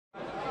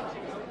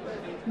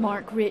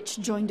Marc Rich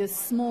joined a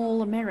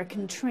small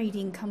American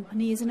trading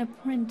company as an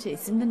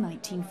apprentice in the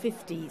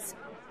 1950s.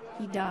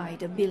 He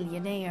died a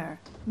billionaire,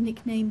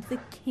 nicknamed the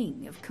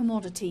King of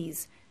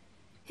Commodities.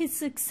 His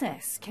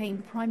success came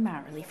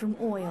primarily from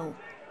oil.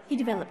 He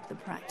developed the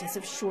practice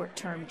of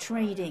short-term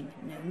trading,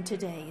 known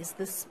today as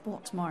the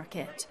spot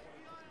market.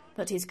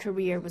 But his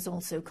career was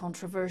also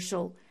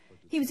controversial.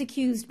 He was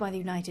accused by the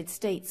United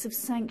States of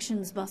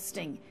sanctions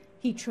busting.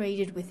 He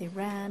traded with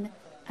Iran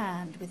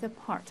and with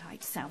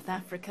apartheid South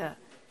Africa.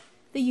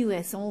 The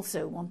US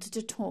also wanted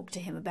to talk to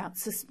him about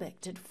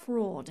suspected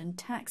fraud and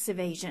tax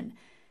evasion,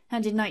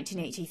 and in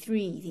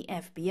 1983 the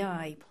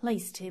FBI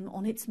placed him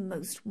on its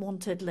most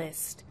wanted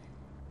list.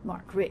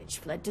 Marc Rich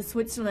fled to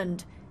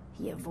Switzerland.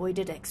 He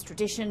avoided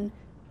extradition,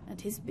 and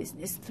his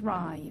business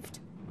thrived.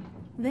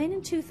 Then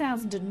in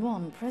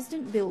 2001,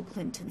 President Bill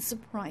Clinton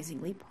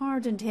surprisingly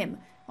pardoned him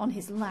on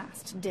his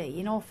last day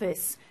in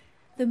office.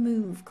 The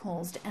move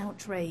caused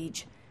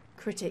outrage.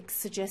 Critics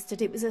suggested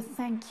it was a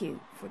thank you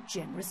for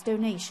generous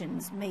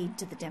donations made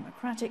to the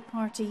Democratic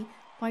Party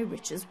by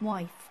Rich's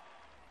wife.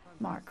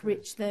 Marc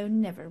Rich, though,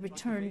 never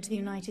returned to the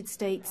United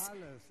States,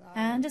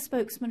 and a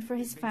spokesman for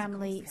his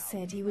family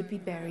said he would be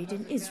buried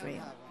in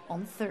Israel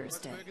on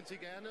Thursday.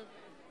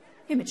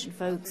 Imogen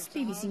Folks,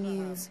 BBC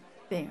News,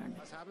 Bern.